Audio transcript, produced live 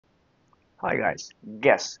Hi guys,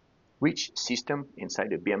 guess which system inside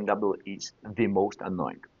the BMW is the most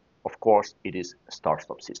annoying? Of course, it is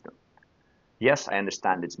start-stop system. Yes, I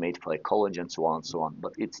understand it's made for ecology and so on,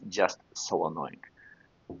 but it's just so annoying.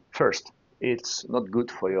 First, it's not good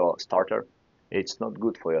for your starter, it's not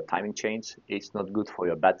good for your timing chains, it's not good for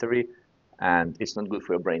your battery, and it's not good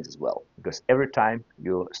for your brains as well. Because every time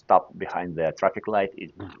you stop behind the traffic light,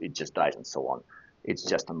 it just dies and so on. It's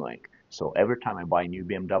just annoying. So every time I buy a new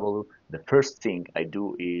BMW, the first thing I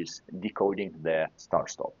do is decoding the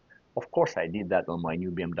start-stop. Of course, I did that on my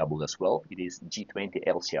new BMW as well. It is G20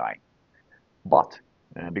 LCI. But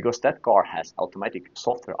because that car has automatic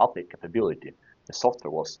software update capability, the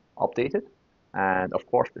software was updated, and of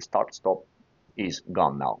course the start-stop is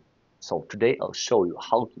gone now. So today I'll show you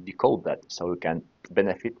how to decode that so you can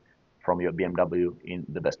benefit from your BMW in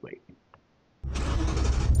the best way.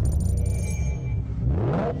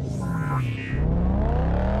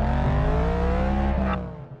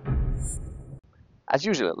 As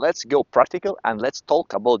usual, let's go practical and let's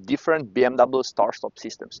talk about different BMW start-stop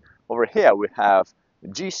systems. Over here we have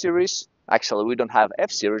G series. Actually, we don't have F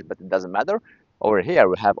series, but it doesn't matter. Over here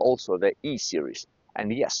we have also the E series.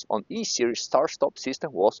 And yes, on E series, start-stop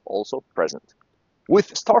system was also present.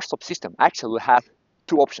 With start-stop system, actually we have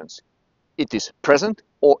two options. It is present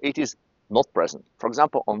or it is not present. For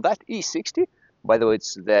example, on that E60, by the way,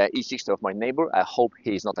 it's the E60 of my neighbor. I hope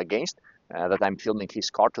he is not against that I'm filming his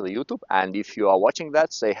car to the YouTube. And if you are watching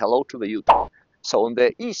that, say hello to the YouTube. So on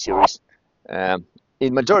the E-Series,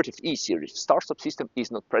 in majority of E-Series, start-stop system is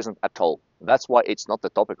not present at all. That's why it's not the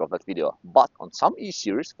topic of that video. But on some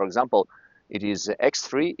E-Series, for example, it is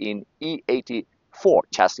X3 in E84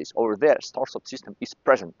 chassis. Over there, start-stop system is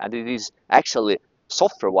present. And it is actually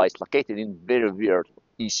software-wise located in very weird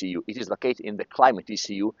ECU. It is located in the climate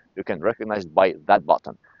ECU. You can recognize by that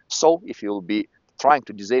button. So if you'll be trying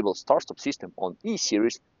to disable start-stop system on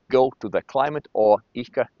E-Series, go to the climate or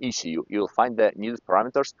ICA ECU. You'll find the needed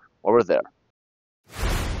parameters over there.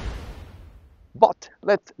 But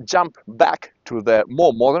let's jump back to the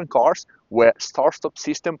more modern cars where start-stop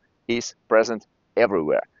system is present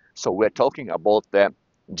everywhere. So we're talking about the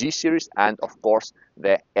G series and of course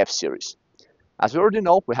the F series. As we already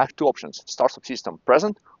know, we have two options, start-stop system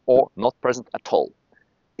present or not present at all.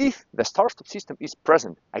 If the start-stop system is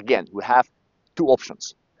present, again, we have two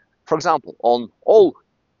options. For example, on all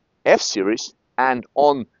F series and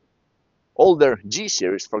on older G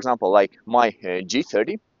series, for example, like my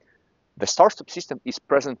G30, the start-stop system is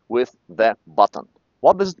present with the button.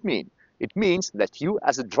 What does it mean? It means that you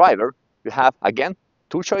as a driver, you have, again,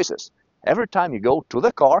 two choices. Every time you go to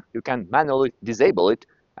the car, you can manually disable it,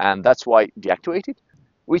 and that's why deactivate it,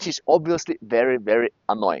 which is obviously very, very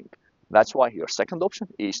annoying. That's why your second option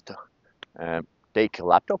is to take a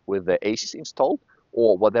laptop with the e-Sys installed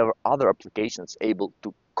or whatever other applications able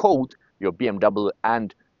to code your BMW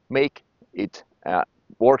and make it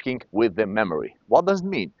working with the memory. What does it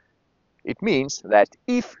mean? It means that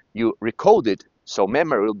if you recode it, so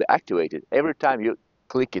memory will be activated every time you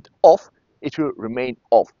click it off, it will remain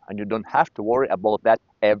off and you don't have to worry about that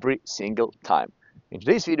every single time. In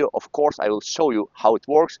today's video, of course, I will show you how it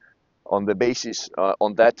works on the basis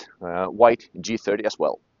on that white G30 as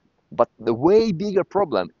well. But the way bigger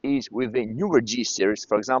problem is with the newer G series,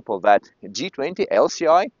 for example, that G20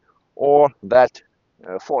 LCI or that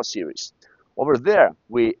 4 series. Over there,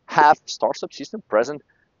 we have start-stop system present,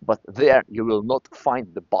 but there you will not find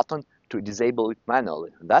the button to disable it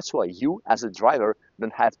manually. That's why you, as a driver,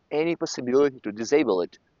 don't have any possibility to disable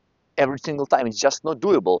it. Every single time, it's just not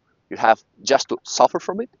doable. You have just to suffer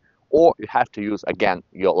from it, or you have to use, again,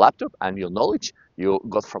 your laptop and your knowledge you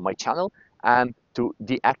got from my channel and to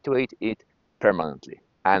deactivate it permanently.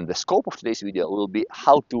 And the scope of today's video will be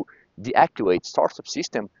how to deactivate start-stop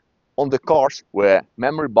system on the cars where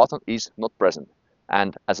memory button is not present.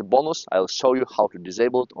 And as a bonus, I'll show you how to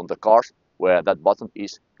disable it on the cars where that button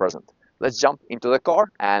is present. Let's jump into the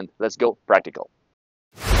car and let's go practical.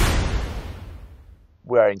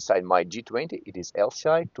 We are inside my G20. It is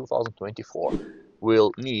LCI 2024.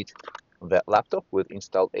 We'll need the laptop with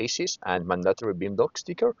installed e-Sys and mandatory BIM-doc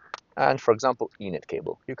sticker, and for example Ethernet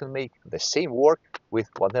cable. You can make the same work with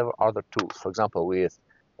whatever other tools, for example with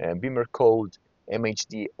Beamer code,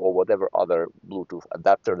 MHD, or whatever other Bluetooth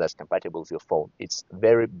adapter that's compatible with your phone. It's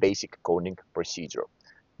very basic coding procedure.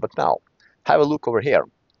 But now have a look over here.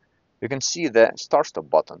 You can see the start-stop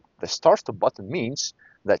button. The start-stop button means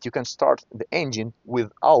that you can start the engine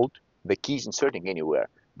without the keys inserting anywhere,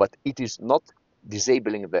 but it is not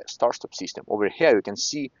disabling the start-stop system. Over here you can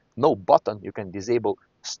see no button you can disable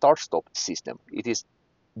start-stop system. It is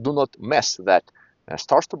do not mess that a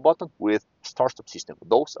start-stop button with start-stop system.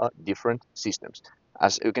 Those are different systems.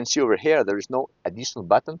 As you can see over here, there is no additional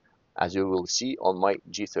button, as you will see on my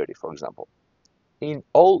G30, for example. In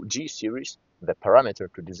all G series, the parameter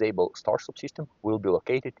to disable start-stop system will be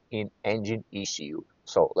located in engine ECU.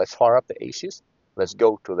 So let's fire up the e-Sys. Let's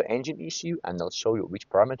go to the engine ECU and I'll show you which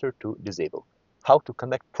parameter to disable. How to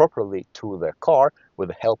connect properly to the car with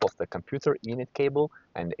the help of the computer unit cable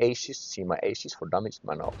and the e-Sys, see my e-Sys for Dummies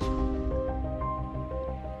manuals.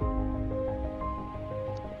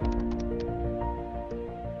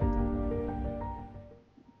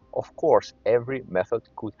 Of course, every method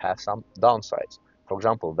could have some downsides. For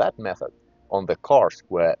example, that method on the cars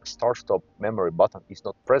where start-stop memory button is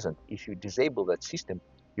not present, if you disable that system,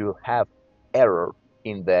 you will have error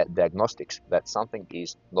in the diagnostics that something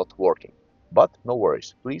is not working. But no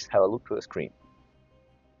worries, please have a look to the screen.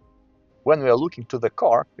 When we are looking to the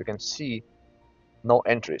car, you can see no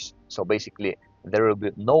entries. So basically, there will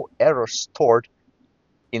be no error stored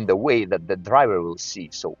in the way that the driver will see.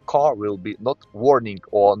 So car will be not warning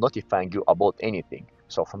or notifying you about anything.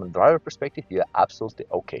 So from a driver perspective, you're absolutely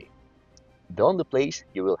okay. The only place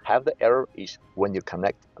you will have the error is when you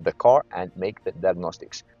connect the car and make the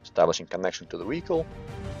diagnostics. Establishing connection to the vehicle.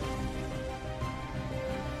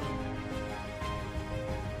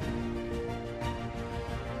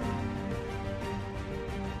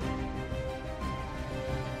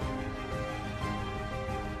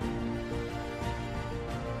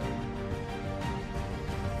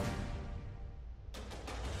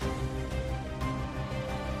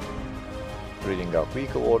 Reading out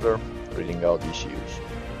vehicle order, reading out ECUs.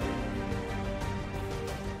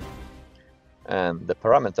 And the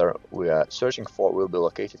parameter we are searching for will be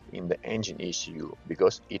located in the engine ECU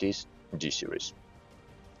because it is G series.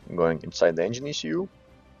 Going inside the engine ECU,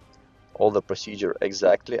 all the procedure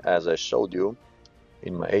exactly as I showed you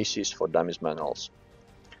in my e-Sys for Dummies manuals.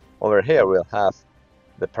 Over here we'll have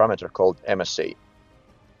the parameter called MSA.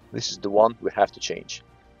 This is the one we have to change.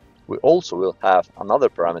 We also will have another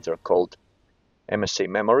parameter called MSA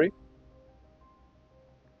memory.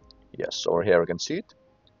 Yes, over here you can see it.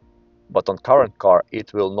 But on current car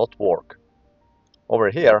it will not work. Over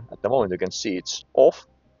here at the moment you can see it's off,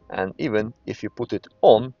 and even if you put it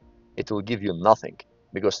on, it will give you nothing,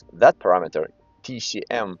 because that parameter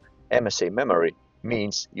TCM MSA memory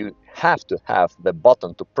means you have to have the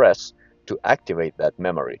button to press to activate that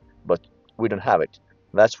memory, but we don't have it.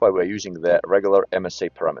 That's why we're using the regular MSA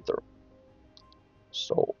parameter.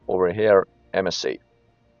 So over here, MSA.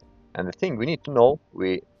 And the thing we need to know,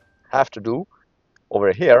 we have to do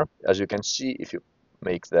over here, as you can see, if you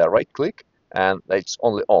make the right click and it's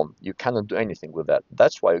only on, you cannot do anything with that.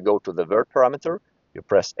 That's why you go to the word parameter, you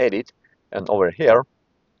press edit, and over here,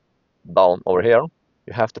 down over here,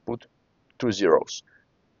 you have to put 2 zeros.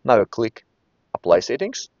 Now you click apply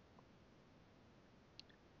settings,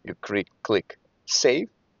 you click save,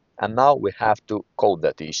 and now we have to code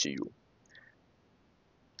that ECU.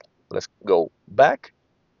 Let's go back,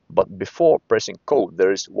 but before pressing code,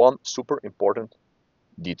 there is one super important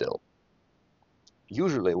detail.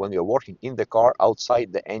 Usually when you're working in the car,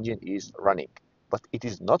 outside the engine is running, but it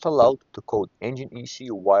is not allowed to code engine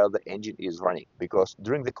ECU while the engine is running, because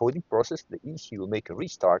during the coding process the ECU will make a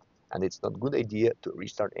restart, and it's not a good idea to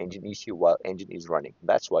restart engine ECU while engine is running.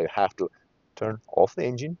 That's why you have to turn off the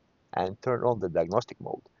engine and turn on the diagnostic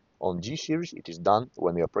mode. On G series it is done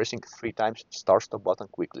when you are pressing 3 times start-stop button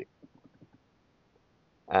quickly.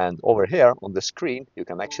 And over here on the screen you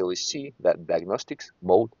can actually see that diagnostics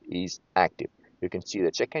mode is active. You can see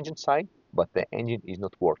the check engine sign, but the engine is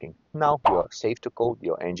not working. Now you are safe to code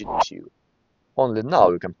your engine ECU. Only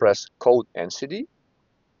now you can press code NCD.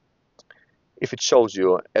 If it shows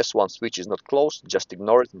you S1 switch is not closed, just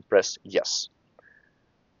ignore it and press yes.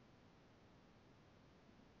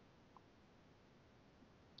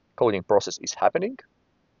 Coding process is happening.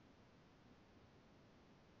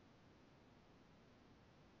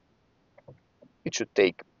 It should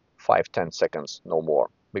take 5-10 seconds, no more,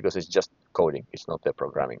 because it's just coding, it's not the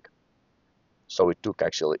programming. So it took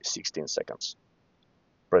actually 16 seconds.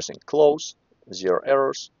 Pressing close, 0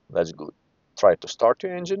 errors, that's good. Try to start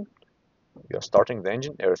your engine. You're starting the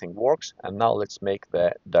engine, everything works, and now let's make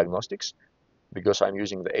the diagnostics. Because I'm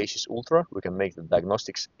using the e-Sys Ultra, we can make the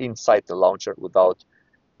diagnostics inside the launcher without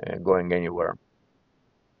going anywhere.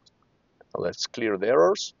 Let's clear the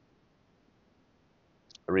errors.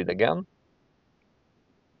 Read again.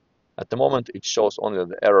 At the moment it shows only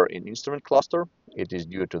the error in instrument cluster. It is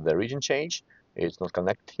due to the region change. It's not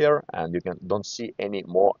connected here, and you don't see any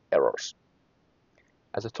more errors.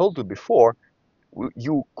 As I told you before,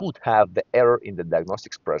 you could have the error in the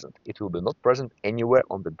diagnostics present. It will be not present anywhere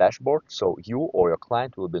on the dashboard, so you or your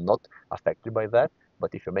client will be not affected by that.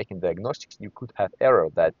 But if you're making diagnostics, you could have error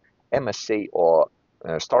that MSA or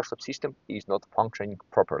start-stop system is not functioning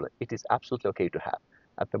properly. It is absolutely okay to have.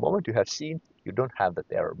 At the moment you have seen, you don't have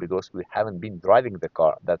that error because we haven't been driving the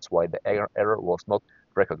car. That's why the error was not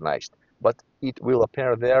recognized. But it will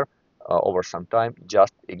appear there over some time.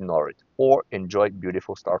 Just ignore it or enjoy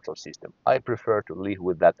beautiful start-stop system. I prefer to live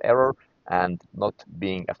with that error and not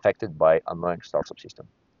being affected by annoying start-stop system.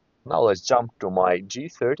 Now let's jump to my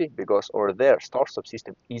G30 because over there start-stop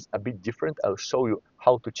system is a bit different. I'll show you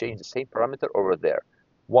how to change the same parameter over there.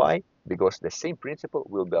 Why? Because the same principle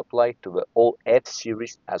will be applied to the all F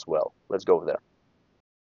series as well. Let's go there.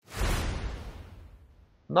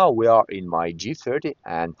 Now we are in my G30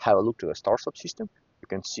 and have a look to the start-stop system. You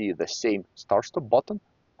can see the same start-stop button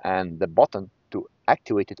and the button to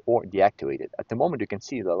activate it or deactivate it. At the moment you can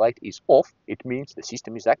see the light is off, it means the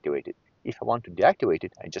system is activated. If I want to deactivate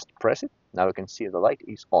it, I just press it. Now you can see the light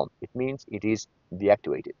is on. It means it is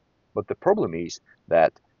deactivated. But the problem is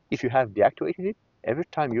that if you have deactivated it, every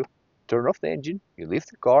time you turn off the engine, you leave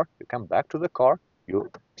the car, you come back to the car,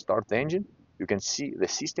 you start the engine, you can see the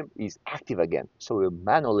system is active again. So you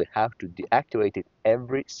manually have to deactivate it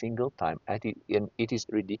every single time, and it is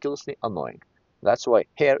ridiculously annoying. That's why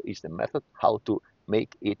here is the method how to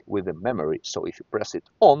make it with the memory. So if you press it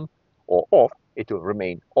on or off, it will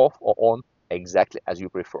remain off or on exactly as you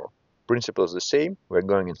prefer. Principle is the same. We're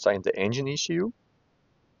going inside the engine ECU,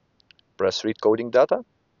 press read coding data,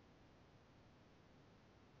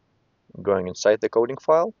 going inside the coding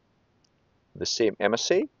file, the same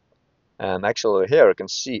MSA, and actually here you can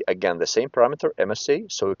see again the same parameter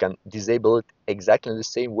MSA, so you can disable it exactly the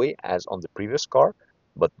same way as on the previous car,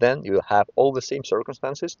 but then you will have all the same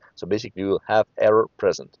circumstances, so basically you will have error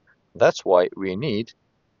present. That's why we need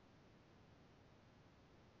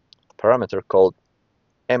a parameter called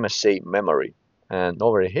MSA memory, and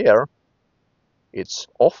over here it's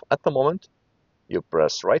off at the moment. You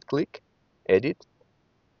press right click, edit,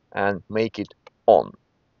 and make it on.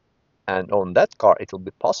 And on that car it will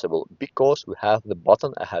be possible because we have the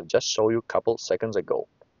button I have just shown you a couple seconds ago.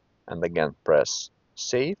 And again press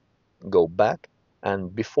save, go back,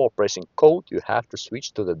 and before pressing code you have to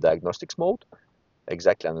switch to the diagnostics mode,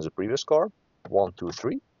 exactly as the previous car, 1, 2,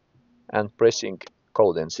 3, and pressing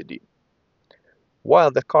code NCD.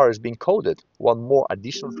 While the car is being coded, one more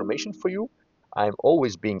additional information for you. I'm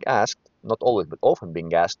always being asked, not always but often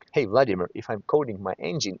being asked, hey Vladimir, if I'm coding my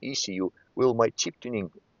engine ECU, will my chip tuning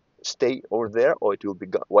stay over there or it will be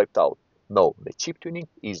wiped out? No, the chip tuning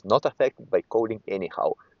is not affected by coding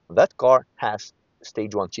anyhow. That car has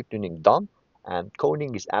stage 1 chip tuning done, and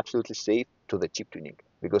coding is absolutely safe to the chip tuning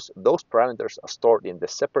because those parameters are stored in the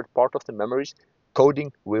separate part of the memories.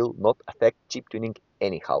 Coding will not affect chip tuning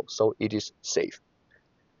anyhow, so it is safe.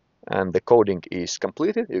 And the coding is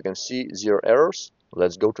completed. You can see 0 errors.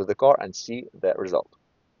 Let's go to the car and see the result.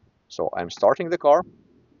 So I'm starting the car,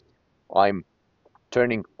 I'm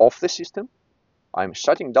turning off the system, I'm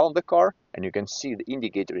shutting down the car, and you can see the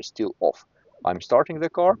indicator is still off. I'm starting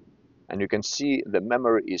the car, and you can see the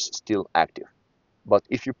memory is still active. But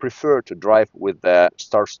if you prefer to drive with the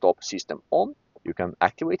start-stop system on, you can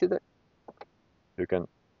activate it, you can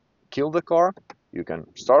kill the car, you can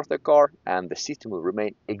start the car, and the system will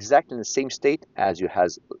remain exactly in the same state as you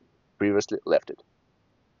has previously left it.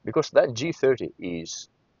 Because that G30 is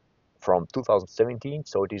from 2017,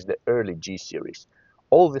 so it is the early G series.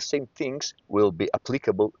 All the same things will be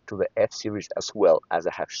applicable to the F series as well, as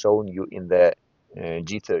I have shown you in the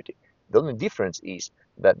G30. The only difference is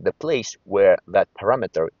that the place where that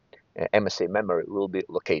parameter MSA memory will be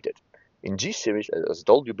located. In G series, as I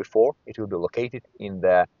told you before, it will be located in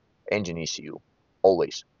the engine ECU,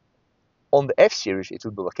 always. On the F series, it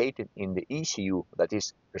will be located in the ECU that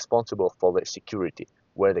is responsible for the security,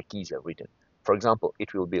 where the keys are written. For example,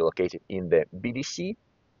 it will be located in the BDC,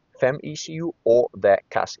 FEM ECU, or the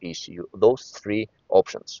CAS ECU. Those 3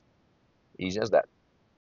 options. Easy as that.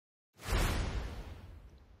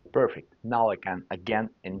 Perfect. Now I can again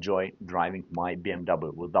enjoy driving my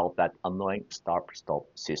BMW without that annoying start-stop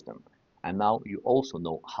system. And now you also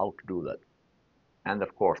know how to do that. And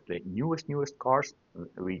of course, the newest cars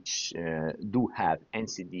which do have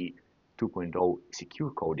NCD 2.0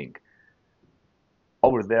 secure coding,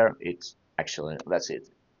 over there it's actually, that's it,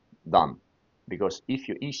 done. Because if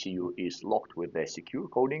your ECU is locked with the secure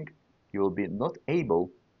coding, you will be not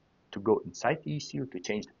able to go inside the ECU to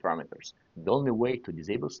change the parameters. The only way to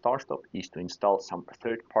disable start-stop is to install some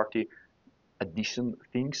third-party addition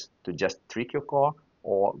things to just trick your car,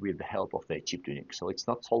 or with the help of the chip tuning. So it's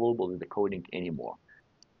not solvable with the coding anymore.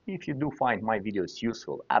 If you do find my videos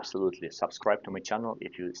useful, absolutely subscribe to my channel.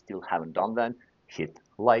 If you still haven't done that, hit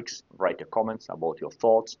likes, write your comments about your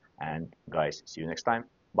thoughts, and guys, see you next time.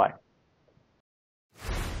 Bye.